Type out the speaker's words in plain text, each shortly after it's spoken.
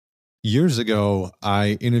Years ago,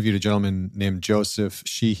 I interviewed a gentleman named Joseph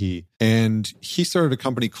Sheehy, and he started a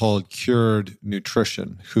company called Cured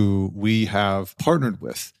Nutrition, who we have partnered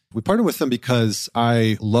with. We partnered with them because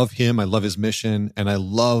I love him, I love his mission, and I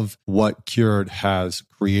love what Cured has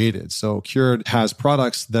created. So Cured has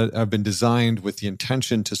products that have been designed with the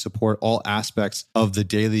intention to support all aspects of the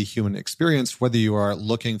daily human experience, whether you are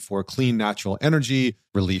looking for clean, natural energy,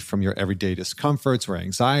 relief from your everyday discomforts or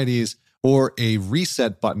anxieties, or a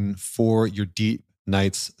reset button for your deep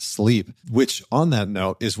night's sleep, which on that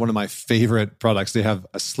note is one of my favorite products. They have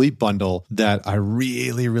a sleep bundle that I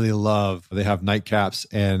really, really love. They have nightcaps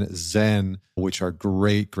and Zen, which are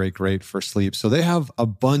great for sleep. So they have a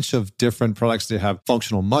bunch of different products. They have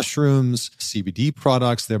functional mushrooms, CBD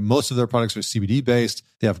products. Most of their products are CBD based.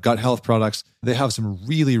 They have gut health products. They have some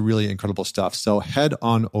really, really incredible stuff. So head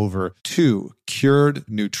on over to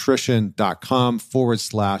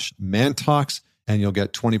curednutrition.com/mantalks. And you'll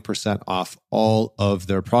get 20% off all of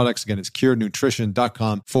their products. Again, it's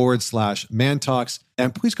curednutrition.com/mantalks.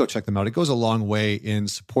 And please go check them out. It goes a long way in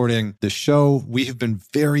supporting the show. We have been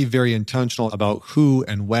very, very intentional about who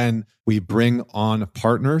and when we bring on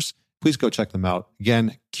partners. Please go check them out.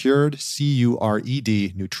 Again, cured,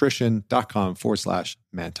 CURED,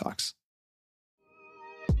 nutrition.com/mantalks.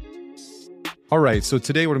 All right, so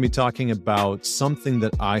today we're going to be talking about something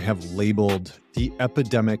that I have labeled the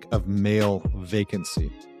epidemic of male vacancy.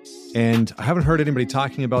 And I haven't heard anybody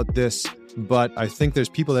talking about this, but I think there's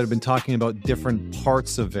people that have been talking about different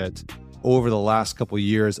parts of it over the last couple of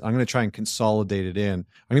years. I'm going to try and consolidate it in. I'm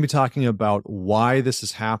going to be talking about why this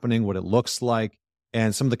is happening, what it looks like,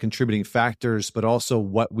 and some of the contributing factors, but also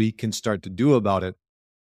what we can start to do about it.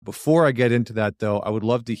 Before I get into that, though, I would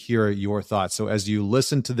love to hear your thoughts. So as you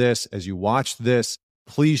listen to this, as you watch this,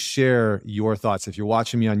 please share your thoughts. If you're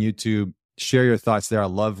watching me on YouTube, share your thoughts there. I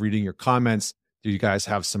love reading your comments. You guys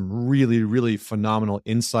have some really, really phenomenal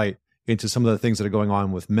insight into some of the things that are going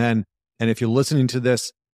on with men. And if you're listening to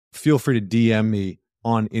this, feel free to DM me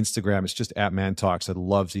on Instagram. It's just @mantalks. I'd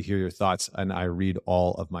love to hear your thoughts, and I read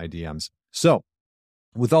all of my DMs. So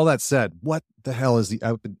with all that said, what the hell is the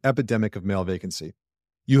epidemic of male vacancy?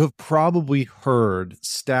 You have probably heard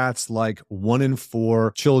stats like 1 in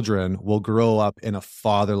 4 children will grow up in a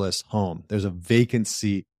fatherless home. There's a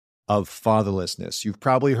vacancy of fatherlessness. You've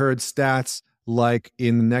probably heard stats like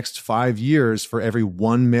in the next 5 years, for every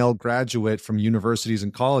 1 male graduate from universities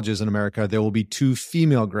and colleges in America, there will be 2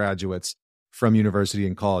 female graduates from university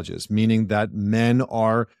and colleges, meaning that men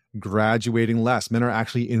are graduating less. Men are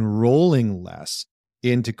actually enrolling less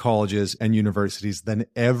into colleges and universities than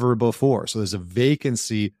ever before. So there's a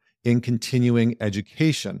vacancy in continuing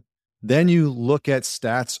education. Then you look at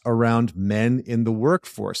stats around men in the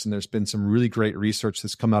workforce, and there's been some really great research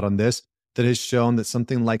that's come out on this that has shown that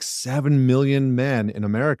something like 7 million men in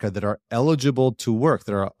America that are eligible to work,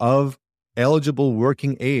 that are of eligible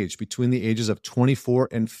working age between the ages of 24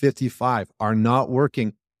 and 55 are not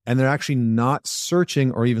working, and they're actually not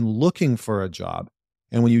searching or even looking for a job.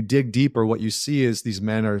 And when you dig deeper, what you see is these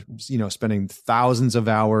men are, spending thousands of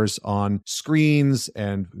hours on screens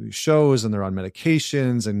and shows, and they're on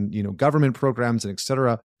medications and, government programs and et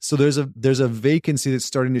cetera. So there's a vacancy that's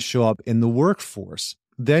starting to show up in the workforce.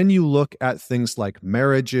 Then you look at things like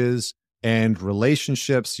marriages and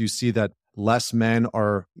relationships. You see that less men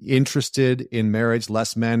are interested in marriage.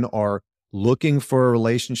 Less men are looking for a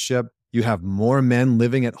relationship. You have more men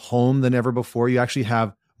living at home than ever before. You actually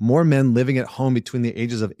have more men living at home between the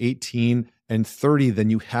ages of 18 and 30 than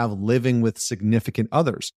you have living with significant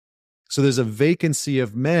others. So there's a vacancy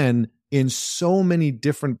of men in so many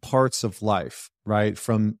different parts of life, right?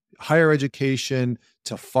 From higher education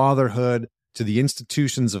to fatherhood, to the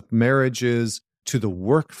institutions of marriages, to the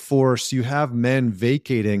workforce. You have men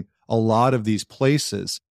vacating a lot of these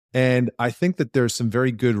places. And I think that there's some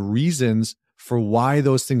very good reasons for why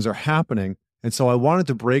those things are happening. And so I wanted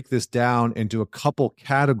to break this down into a couple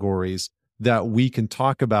categories that we can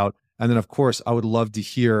talk about. And then, of course, I would love to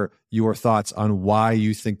hear your thoughts on why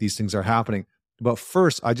you think these things are happening. But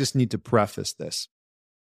first, I just need to preface this.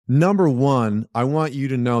 Number one, I want you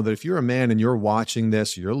to know that if you're a man and you're watching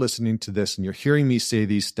this, you're listening to this, and you're hearing me say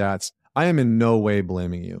these stats, I am in no way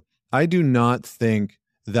blaming you. I do not think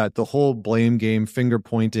that the whole blame game, finger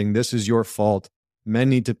pointing, this is your fault, men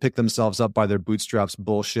need to pick themselves up by their bootstraps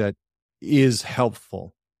bullshit is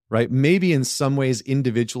helpful, right? Maybe in some ways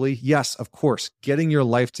individually, yes, of course, getting your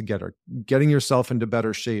life together, getting yourself into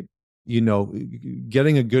better shape,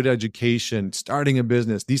 getting a good education, starting a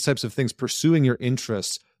business, these types of things, pursuing your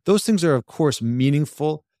interests, those things are, of course,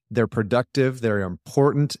 meaningful, they're productive, they're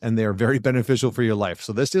important, and they're very beneficial for your life.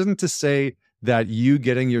 So this isn't to say that you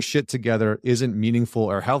getting your shit together isn't meaningful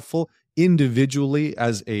or helpful individually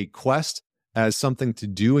as a quest, as something to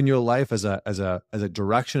do in your life, as a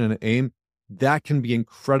direction and an aim, that can be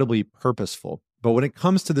incredibly purposeful. But when it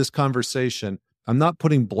comes to this conversation, I'm not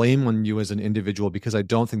putting blame on you as an individual because I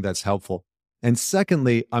don't think that's helpful. And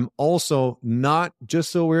secondly, I'm also not,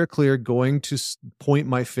 just so we're clear, going to point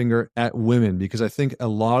my finger at women, because I think a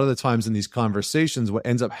lot of the times in these conversations, what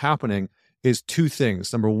ends up happening is two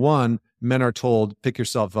things. Number one, men are told, pick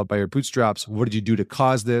yourself up by your bootstraps. What did you do to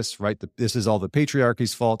cause this, right? This is all the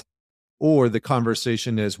patriarchy's fault. Or the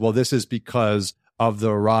conversation is, well, this is because of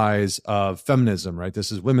the rise of feminism, right?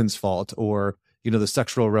 This is women's fault. Or, the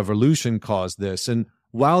sexual revolution caused this. And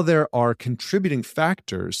while there are contributing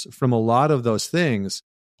factors from a lot of those things,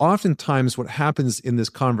 oftentimes what happens in this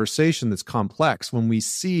conversation that's complex, when we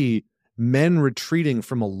see men retreating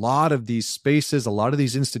from a lot of these spaces, a lot of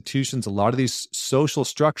these institutions, a lot of these social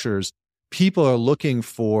structures, people are looking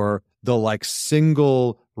for the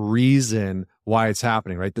single reason why it's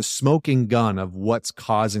happening, right? The smoking gun of what's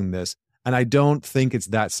causing this. And I don't think it's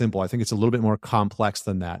that simple. I think it's a little bit more complex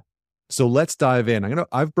than that. So let's dive in.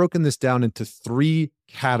 I've broken this down into 3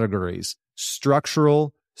 categories: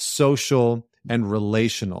 structural, social, and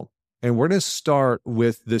relational. And we're going to start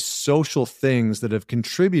with the social things that have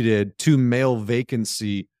contributed to male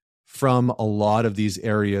vacancy from a lot of these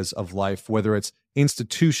areas of life, whether it's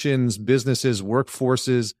institutions, businesses,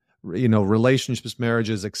 workforces, relationships,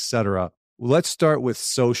 marriages, etc. Let's start with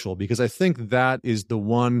social, because I think that is the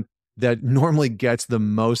one that normally gets the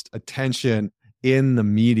most attention in the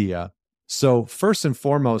media. So first and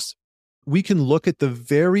foremost, we can look at the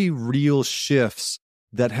very real shifts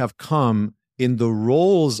that have come in the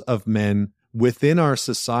roles of men within our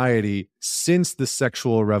society since the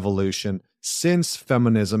sexual revolution, since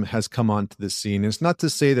feminism has come onto the scene. It's not to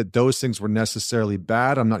say that those things were necessarily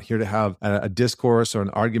bad. I'm not here to have a discourse or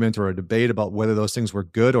an argument or a debate about whether those things were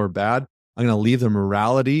good or bad. I'm going to leave the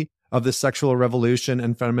morality of the sexual revolution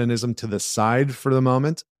and feminism to the side for the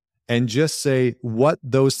moment, and just say what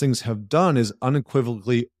those things have done is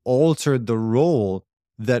unequivocally altered the role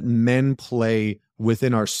that men play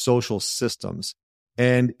within our social systems.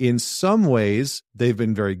 And in some ways, they've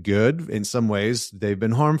been very good. In some ways, they've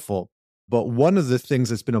been harmful. But one of the things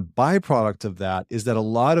that's been a byproduct of that is that a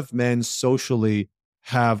lot of men socially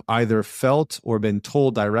have either felt or been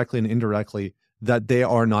told directly and indirectly that they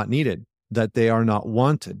are not needed, that they are not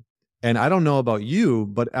wanted. And I don't know about you,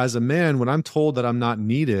 but as a man, when I'm told that I'm not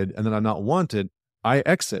needed and that I'm not wanted, I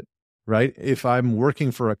exit, right? If I'm working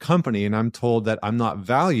for a company and I'm told that I'm not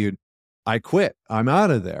valued, I quit. I'm out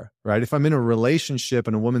of there, right? If I'm in a relationship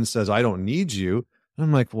and a woman says, I don't need you,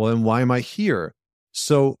 I'm like, well, then why am I here?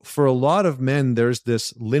 So for a lot of men, there's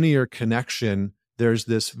this linear connection. There's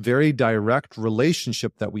this very direct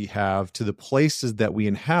relationship that we have to the places that we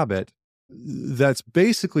inhabit that's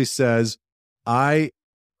basically says, I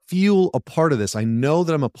feel a part of this. I know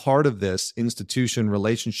that I'm a part of this institution,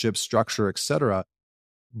 relationship, structure, etc.,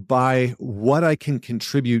 by what I can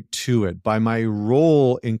contribute to it, by my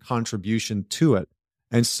role in contribution to it.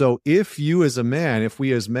 And so if you as a man, if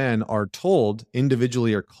we as men are told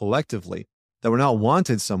individually or collectively that we're not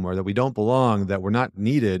wanted somewhere, that we don't belong, that we're not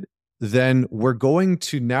needed, then we're going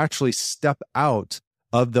to naturally step out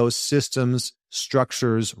of those systems,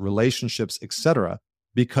 structures, relationships, etc.,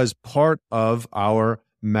 because part of our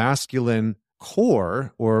masculine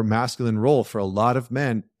core or masculine role for a lot of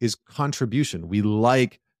men is contribution. We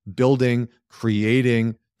like building,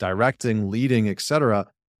 creating, directing, leading, etc.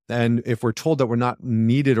 And if we're told that we're not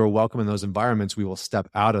needed or welcome in those environments, we will step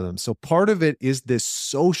out of them. So part of it is this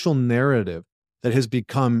social narrative that has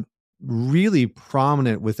become really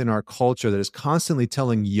prominent within our culture that is constantly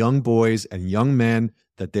telling young boys and young men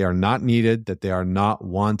that they are not needed, that they are not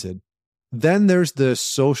wanted. Then there's the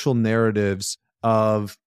social narratives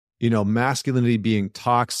of, masculinity being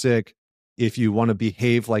toxic. If you want to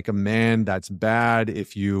behave like a man, that's bad.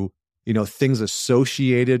 If things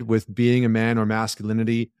associated with being a man or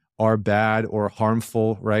masculinity are bad or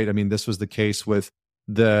harmful, right? I mean, this was the case with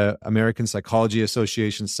the American Psychology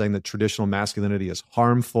Association saying that traditional masculinity is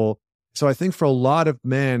harmful. So I think for a lot of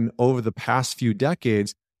men over the past few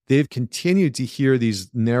decades, they've continued to hear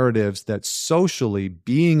these narratives that socially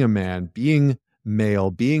being a man, being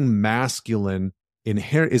male, being masculine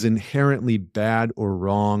is inherently bad or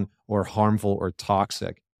wrong or harmful or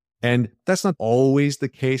toxic. And that's not always the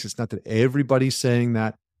case. It's not that everybody's saying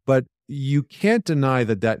that, but you can't deny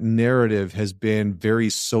that that narrative has been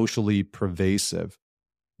very socially pervasive.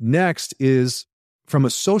 Next is, from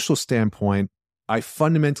a social standpoint, I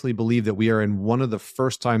fundamentally believe that we are in one of the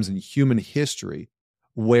first times in human history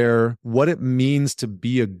where what it means to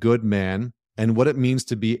be a good man and what it means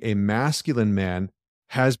to be a masculine man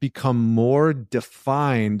has become more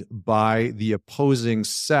defined by the opposing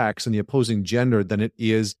sex and the opposing gender than it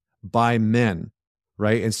is by men,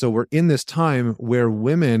 right? And so we're in this time where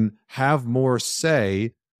women have more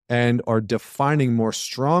say and are defining more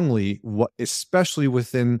strongly what, especially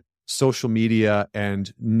within social media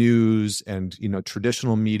and news and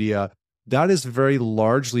traditional media, that is very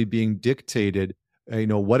largely being dictated.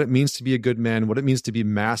 What it means to be a good man, what it means to be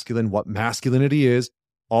masculine, what masculinity is.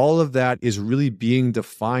 All of that is really being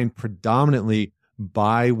defined predominantly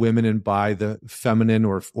by women and by the feminine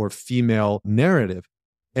or female narrative.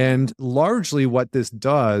 And largely what this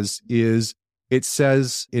does is it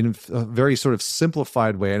says in a very sort of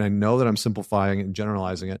simplified way, and I know that I'm simplifying and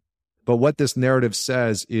generalizing it, but what this narrative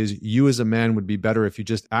says is you as a man would be better if you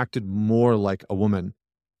just acted more like a woman,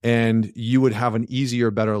 and you would have an easier,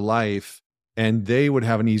 better life, and they would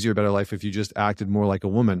have an easier, better life if you just acted more like a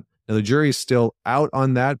woman. Now, the jury is still out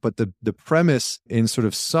on that, but the premise in sort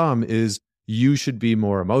of sum is you should be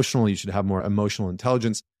more emotional, you should have more emotional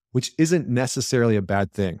intelligence, which isn't necessarily a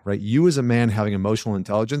bad thing, right? You as a man having emotional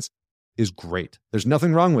intelligence is great. There's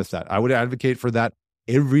nothing wrong with that. I would advocate for that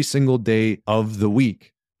every single day of the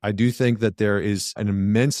week. I do think that there is an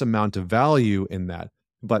immense amount of value in that.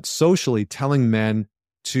 But socially, telling men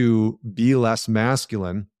to be less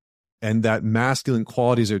masculine and that masculine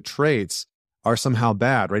qualities or traits are somehow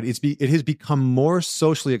bad, right? It has become more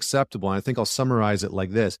socially acceptable. And I think I'll summarize it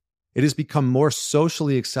like this. It has become more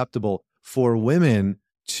socially acceptable for women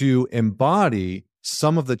to embody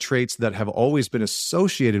some of the traits that have always been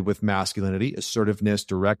associated with masculinity, assertiveness,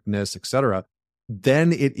 directness, etc.,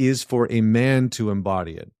 than it is for a man to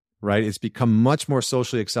embody it, right? It's become much more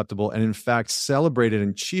socially acceptable and in fact celebrated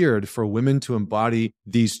and cheered for women to embody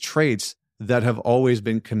these traits that have always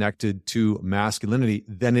been connected to masculinity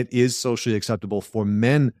than it is socially acceptable for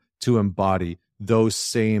men to embody those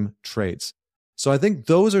same traits. So I think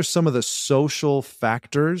those are some of the social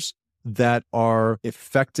factors that are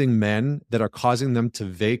affecting men, that are causing them to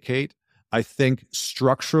vacate. I think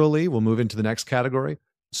structurally, we'll move into the next category.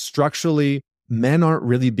 Structurally, men aren't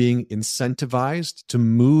really being incentivized to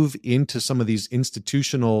move into some of these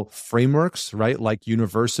institutional frameworks, right? Like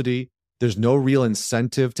university. There's no real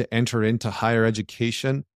incentive to enter into higher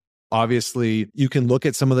education. Obviously, you can look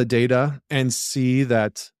at some of the data and see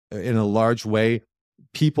that in a large way,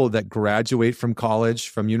 people that graduate from college,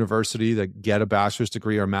 from university, that get a bachelor's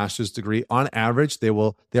degree or master's degree, on average, they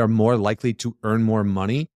are more likely to earn more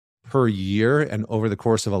money per year and over the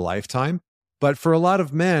course of a lifetime. But for a lot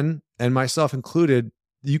of men, and myself included,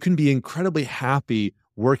 you can be incredibly happy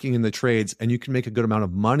working in the trades and you can make a good amount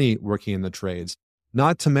of money working in the trades.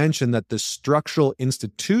 Not to mention that the structural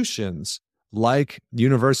institutions like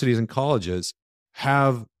universities and colleges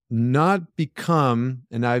have not become,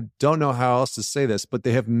 and I don't know how else to say this, but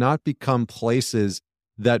they have not become places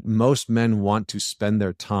that most men want to spend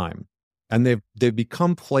their time. And they've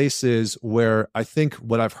become places where I think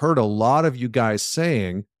what I've heard a lot of you guys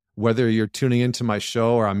saying, whether you're tuning into my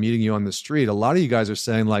show or I'm meeting you on the street, a lot of you guys are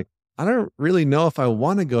saying like, I don't really know if I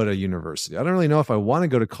want to go to university. I don't really know if I want to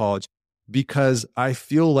go to college because I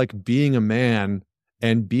feel like being a man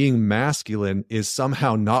and being masculine is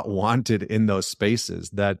somehow not wanted in those spaces,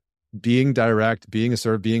 that being direct, being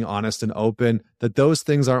assertive, being honest and open, that those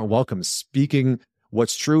things aren't welcome. Speaking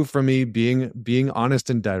what's true for me, being honest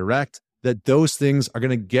and direct, that those things are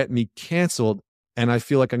going to get me canceled. And I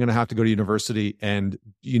feel like I'm going to have to go to university and,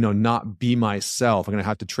 not be myself. I'm going to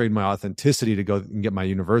have to trade my authenticity to go and get my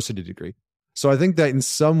university degree. So I think that in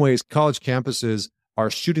some ways, college campuses are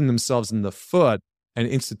shooting themselves in the foot and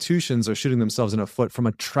institutions are shooting themselves in the foot from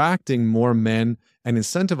attracting more men and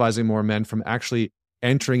incentivizing more men from actually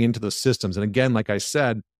entering into those systems. And again, like I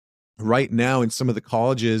said, right now in some of the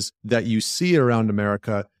colleges that you see around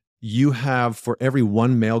America, you have for every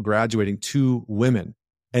one male graduating, 2 women.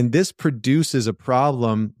 And this produces a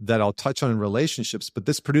problem that I'll touch on in relationships, but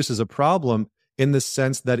this produces a problem in the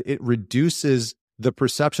sense that it reduces the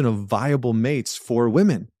perception of viable mates for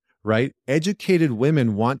women, right? Educated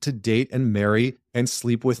women want to date and marry and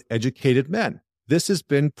sleep with educated men. This has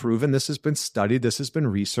been proven, this has been studied, this has been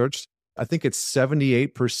researched. I think it's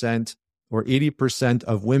 78% or 80%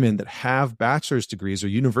 of women that have bachelor's degrees or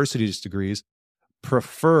university degrees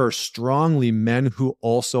prefer strongly men who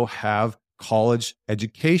also have college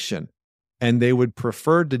education. And they would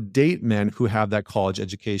prefer to date men who have that college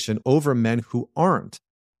education over men who aren't.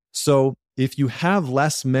 So if you have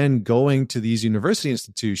less men going to these university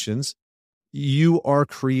institutions, you are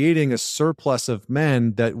creating a surplus of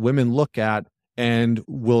men that women look at and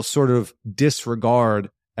will sort of disregard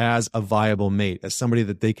as a viable mate, as somebody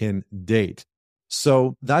that they can date.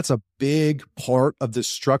 So that's a big part of the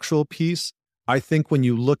structural piece. I think when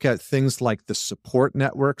you look at things like the support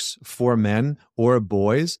networks for men or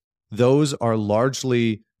boys, those are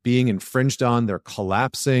largely being infringed on. They're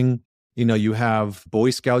collapsing. You have Boy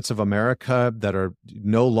Scouts of America that are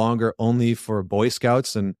no longer only for Boy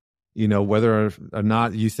Scouts. And, whether or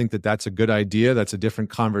not you think that that's a good idea, that's a different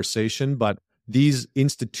conversation. But these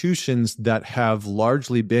institutions that have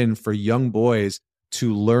largely been for young boys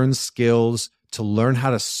to learn skills, to learn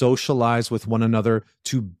how to socialize with one another,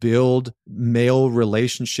 to build male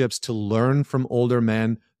relationships, to learn from older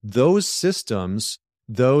men, those systems,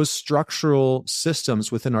 those structural systems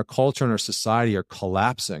within our culture and our society are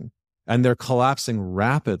collapsing, and they're collapsing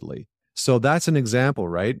rapidly. So that's an example,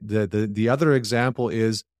 right? The other example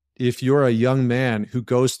is if you're a young man who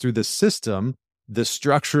goes through the system, the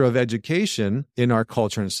structure of education in our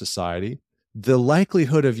culture and society, the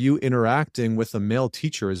likelihood of you interacting with a male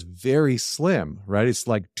teacher is very slim, right? It's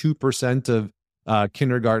like 2% of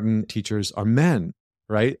kindergarten teachers are men,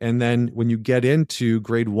 right? And then when you get into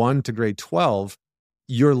grade 1 to grade 12,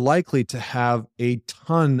 you're likely to have a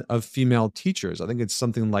ton of female teachers. I think it's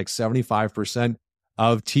something like 75%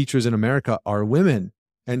 of teachers in America are women.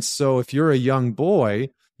 And so if you're a young boy,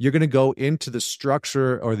 you're going to go into the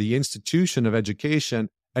structure or the institution of education,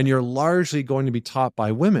 and you're largely going to be taught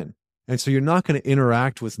by women. And so you're not going to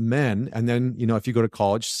interact with men. And then, if you go to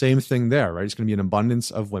college, same thing there, right? It's going to be an abundance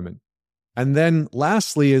of women. And then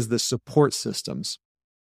lastly is the support systems.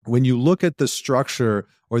 When you look at the structure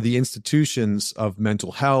or the institutions of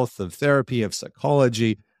mental health, of therapy, of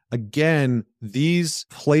psychology, again, these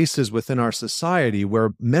places within our society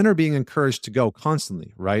where men are being encouraged to go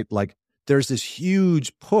constantly, right? Like there's this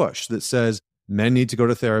huge push that says men need to go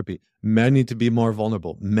to therapy, men need to be more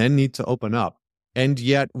vulnerable, men need to open up. And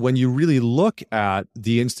yet, when you really look at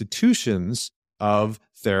the institutions of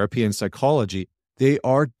therapy and psychology, they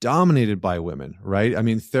are dominated by women, right? I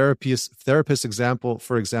mean, therapist example,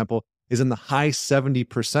 for example, is in the high 70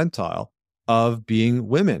 percentile of being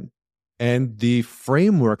women. And the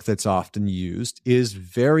framework that's often used is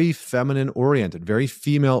very feminine oriented, very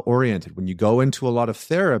female oriented. When you go into a lot of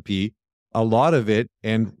therapy, a lot of it,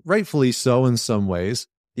 and rightfully so in some ways,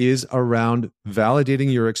 is around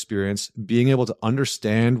validating your experience, being able to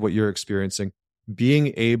understand what you're experiencing,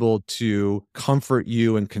 being able to comfort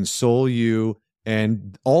you and console you.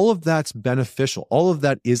 And all of that's beneficial. All of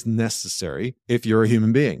that is necessary if you're a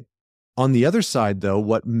human being. On the other side, though,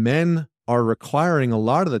 what men are requiring a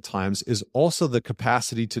lot of the times is also the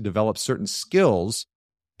capacity to develop certain skills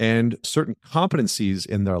and certain competencies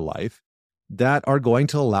in their life that are going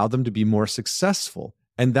to allow them to be more successful.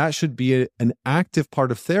 And that should be an active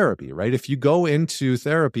part of therapy, right? If you go into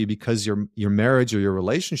therapy because your marriage or your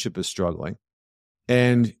relationship is struggling,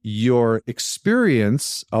 and your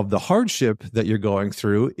experience of the hardship that you're going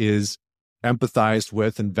through is empathized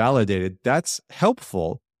with and validated, that's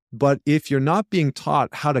helpful. But if you're not being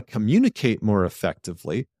taught how to communicate more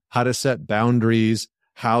effectively, how to set boundaries,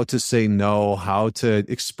 how to say no, how to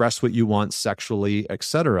express what you want sexually,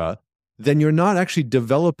 etc., then you're not actually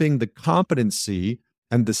developing the competency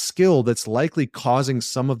and the skill that's likely causing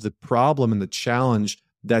some of the problem and the challenge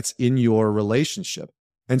that's in your relationship.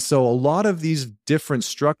 And so a lot of these different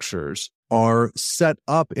structures are set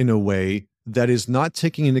up in a way that is not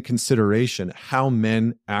taking into consideration how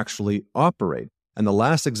men actually operate. And the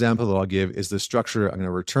last example that I'll give is the structure. I'm going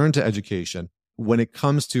to return to education. When it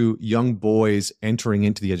comes to young boys entering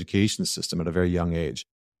into the education system at a very young age,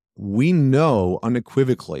 we know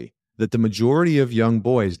unequivocally that the majority of young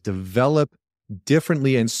boys develop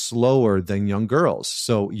differently and slower than young girls.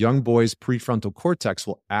 So young boys' prefrontal cortex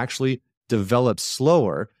will actually develop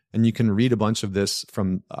slower. And you can read a bunch of this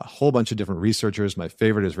from a whole bunch of different researchers. My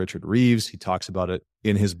favorite is Richard Reeves. He talks about it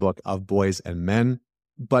in his book Of Boys and Men.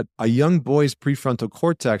 But a young boy's prefrontal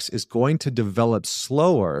cortex is going to develop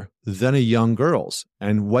slower than a young girl's.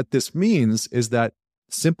 And what this means is that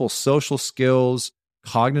simple social skills,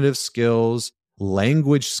 cognitive skills,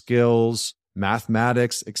 language skills,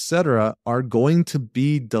 mathematics, etc., are going to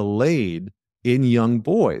be delayed in young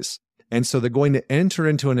boys. And so they're going to enter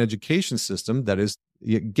into an education system that is,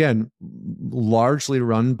 again, largely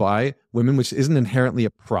run by women, which isn't inherently a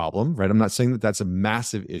problem, right? I'm not saying that that's a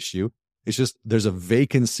massive issue. It's just there's a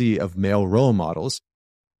vacancy of male role models.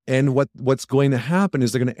 And what's going to happen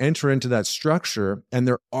is they're going to enter into that structure and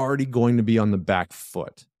they're already going to be on the back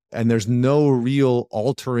foot. And there's no real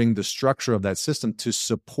altering the structure of that system to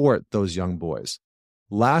support those young boys.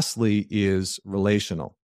 Lastly is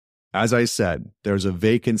relational. As I said, there's a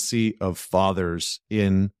vacancy of fathers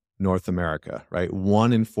in North America, right?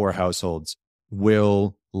 1 in 4 households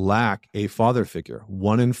will lack a father figure.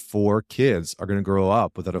 1 in 4 kids are going to grow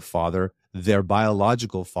up without a father, their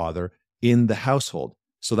biological father, in the household.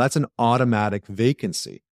 So that's an automatic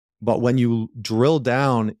vacancy. But when you drill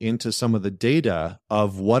down into some of the data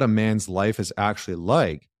of what a man's life is actually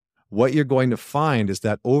like, what you're going to find is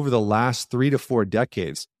that over the last 3 to 4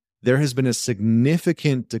 decades, there has been a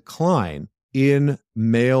significant decline in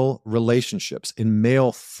male relationships, in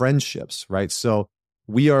male friendships, right? So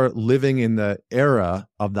we are living in the era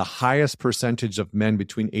of the highest percentage of men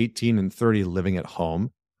between 18 and 30 living at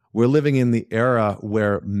home. We're living in the era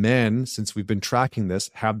where men, since we've been tracking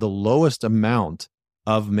this, have the lowest amount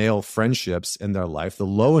of male friendships in their life, the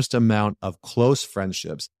lowest amount of close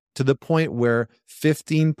friendships, to the point where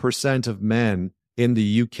 15% of men in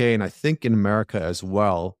the UK, and I think in America as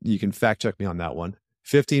well, you can fact check me on that one,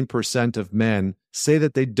 15% of men say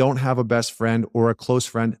that they don't have a best friend or a close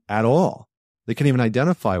friend at all. They can't even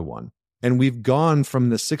identify one. And we've gone from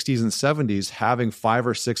the 60s and 70s having 5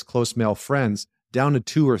 or 6 close male friends down to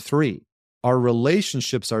 2 or 3. Our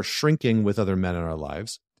relationships are shrinking with other men in our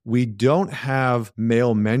lives. We don't have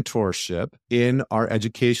male mentorship in our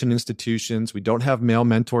education institutions. We don't have male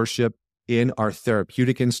mentorship in our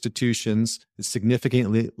therapeutic institutions. It's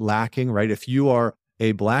significantly lacking, right? If you are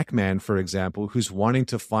a Black man, for example, who's wanting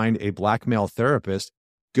to find a Black male therapist,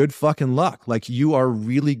 good fucking luck. Like, you are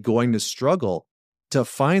really going to struggle to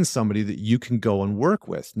find somebody that you can go and work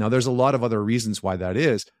with. Now, there's a lot of other reasons why that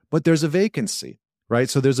is, but there's a vacancy, right?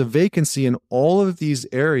 So there's a vacancy in all of these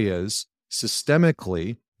areas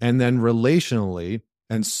systemically and then relationally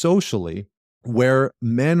and socially, where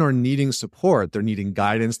men are needing support. They're needing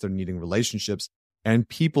guidance, they're needing relationships, and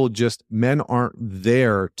men aren't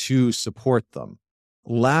there to support them.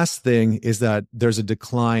 Last thing is that there's a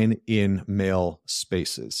decline in male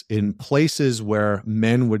spaces, in places where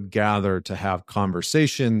men would gather to have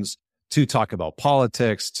conversations, to talk about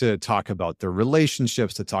politics, to talk about their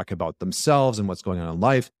relationships, to talk about themselves and what's going on in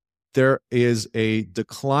life. There is a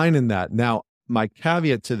decline in that. Now, my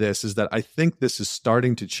caveat to this is that I think this is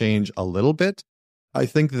starting to change a little bit. I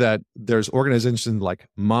think that there's organizations like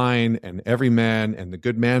mine and Everyman and the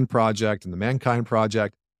Good Man Project and the Mankind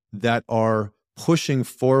Project that are pushing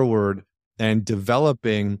forward and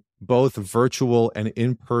developing both virtual and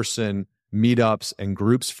in-person meetups and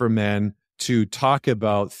groups for men to talk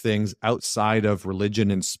about things outside of religion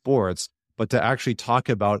and sports, but to actually talk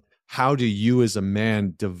about how do you as a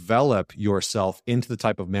man develop yourself into the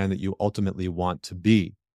type of man that you ultimately want to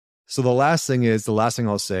be. So the last thing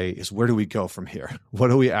I'll say is, where do we go from here? What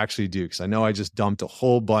do we actually do? Because I know I just dumped a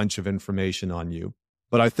whole bunch of information on you,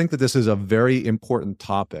 but I think that this is a very important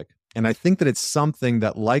topic. And I think that it's something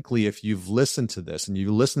that likely, if you've listened to this and you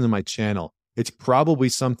listen to my channel, it's probably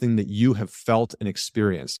something that you have felt and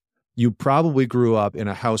experienced. You probably grew up in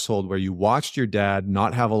a household where you watched your dad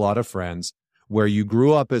not have a lot of friends, where you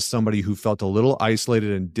grew up as somebody who felt a little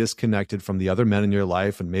isolated and disconnected from the other men in your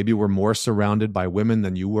life, and maybe were more surrounded by women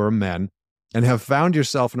than you were men, and have found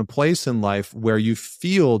yourself in a place in life where you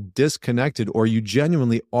feel disconnected, or you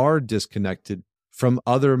genuinely are disconnected from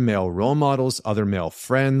other male role models, other male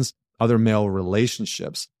friends, other male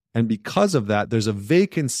relationships. And because of that, there's a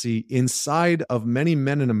vacancy inside of many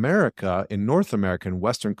men in America, in North American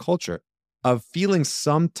Western culture, of feeling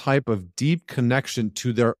some type of deep connection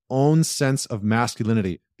to their own sense of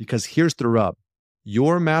masculinity. Because here's the rub.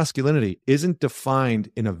 Your masculinity isn't defined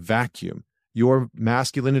in a vacuum. Your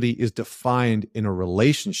masculinity is defined in a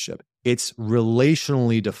relationship. It's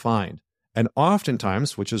relationally defined. And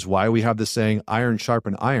oftentimes, which is why we have the saying, iron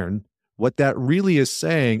sharpen iron, what that really is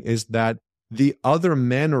saying is that the other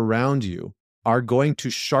men around you are going to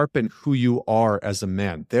sharpen who you are as a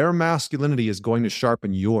man. Their masculinity is going to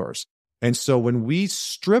sharpen yours. And so when we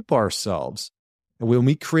strip ourselves, and when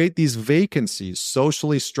we create these vacancies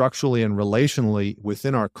socially, structurally, and relationally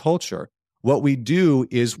within our culture, what we do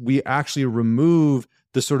is we actually remove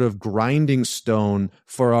the sort of grinding stone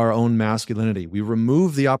for our own masculinity. We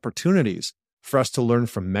remove the opportunities for us to learn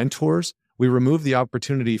from mentors. We remove the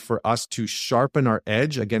opportunity for us to sharpen our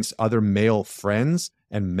edge against other male friends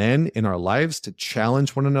and men in our lives, to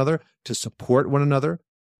challenge one another, to support one another.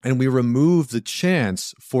 And we remove the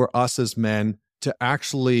chance for us as men to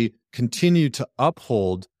actually continue to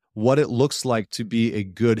uphold what it looks like to be a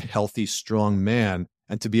good, healthy, strong man,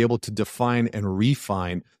 and to be able to define and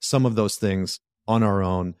refine some of those things on our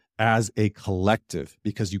own as a collective,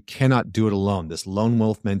 because you cannot do it alone. This lone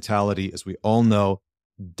wolf mentality, as we all know,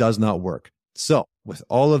 does not work. So with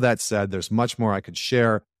all of that said, there's much more I could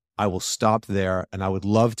share. I will stop there, and I would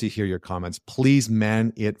love to hear your comments. Please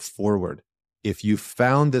man it forward. If you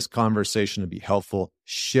found this conversation to be helpful,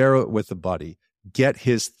 share it with a buddy. get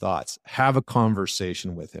his thoughts, have a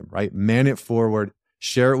conversation with him, right? Man it forward,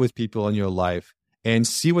 share it with people in your life, and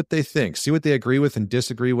see what they think. See what they agree with and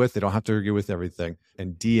disagree with. They don't have to agree with everything.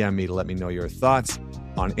 And DM me to let me know your thoughts.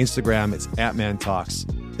 On Instagram, it's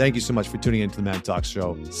 @ManTalks. Thank you so much for tuning into the Man Talks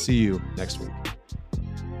show. See you next week.